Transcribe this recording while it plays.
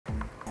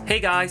Hey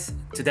guys,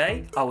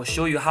 today I will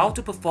show you how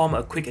to perform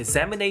a quick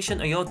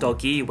examination on your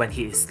doggy when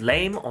he is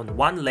lame on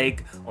one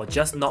leg or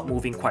just not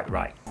moving quite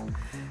right.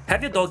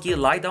 Have your doggy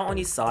lie down on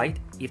his side.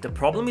 If the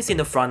problem is in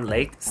the front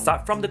leg,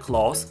 start from the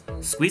claws,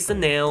 squeeze the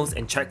nails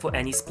and check for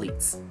any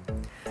splits.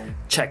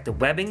 Check the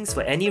webbings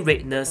for any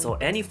redness or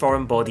any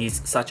foreign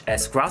bodies such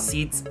as grass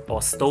seeds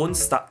or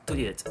stones stuck to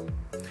it.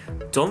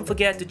 Don't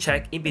forget to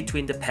check in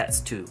between the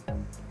pads too.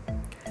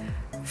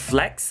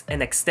 Flex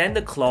and extend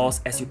the claws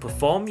as you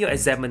perform your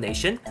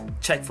examination.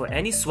 Check for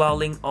any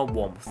swelling or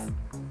warmth.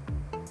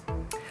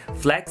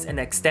 Flex and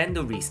extend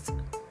the wrist.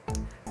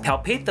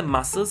 Palpate the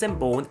muscles and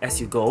bone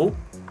as you go.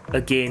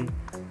 Again,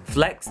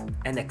 flex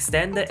and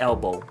extend the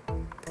elbow.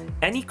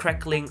 Any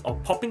crackling or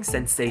popping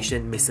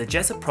sensation may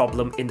suggest a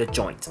problem in the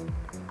joint.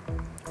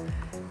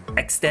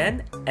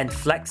 Extend and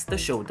flex the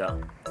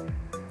shoulder.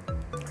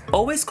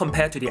 Always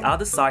compare to the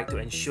other side to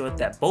ensure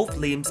that both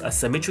limbs are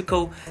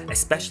symmetrical,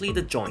 especially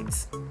the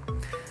joints.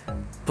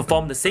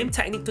 Perform the same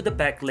technique to the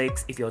back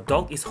legs if your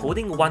dog is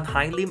holding one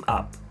hind limb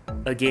up.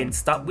 Again,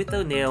 start with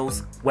the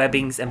nails,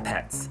 webbings and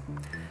pads.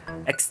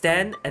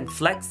 Extend and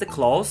flex the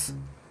claws.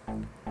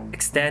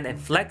 Extend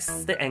and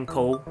flex the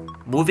ankle.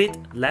 Move it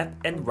left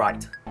and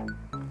right.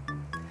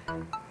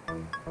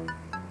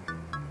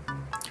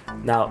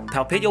 Now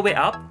palpate your way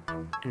up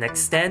and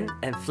extend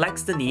and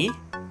flex the knee.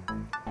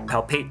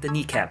 Palpate the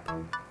kneecap.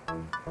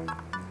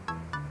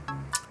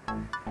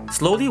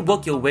 Slowly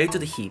work your way to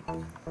the hip.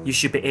 You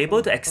should be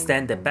able to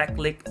extend the back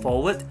leg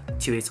forward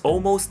till it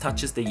almost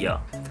touches the ear.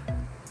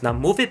 Now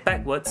move it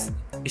backwards.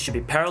 It should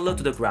be parallel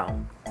to the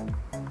ground.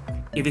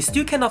 If you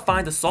still cannot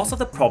find the source of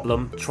the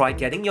problem, try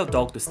getting your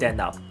dog to stand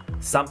up.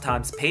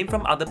 Sometimes pain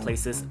from other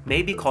places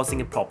may be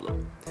causing a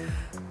problem.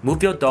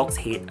 Move your dog's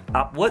head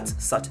upwards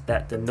such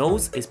that the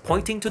nose is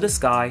pointing to the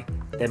sky,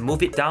 then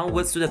move it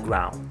downwards to the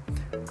ground,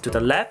 to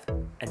the left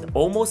and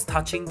almost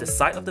touching the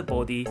side of the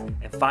body,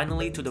 and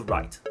finally to the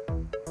right.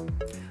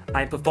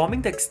 I am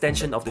performing the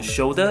extension of the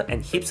shoulder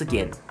and hips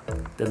again.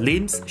 The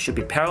limbs should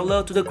be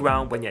parallel to the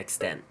ground when you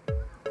extend.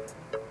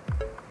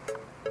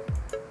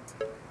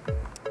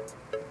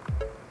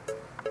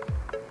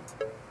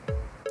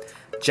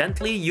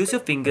 Gently use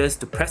your fingers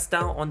to press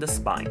down on the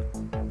spine.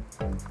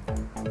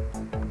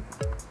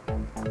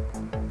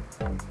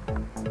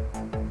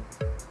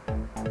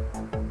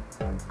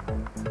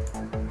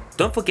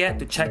 Don't forget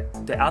to check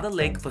the other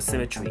leg for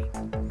symmetry.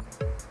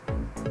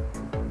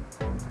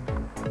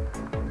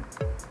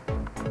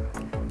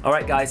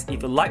 Alright guys,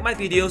 if you like my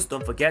videos,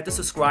 don't forget to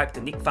subscribe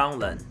to Nick Found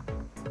Learn.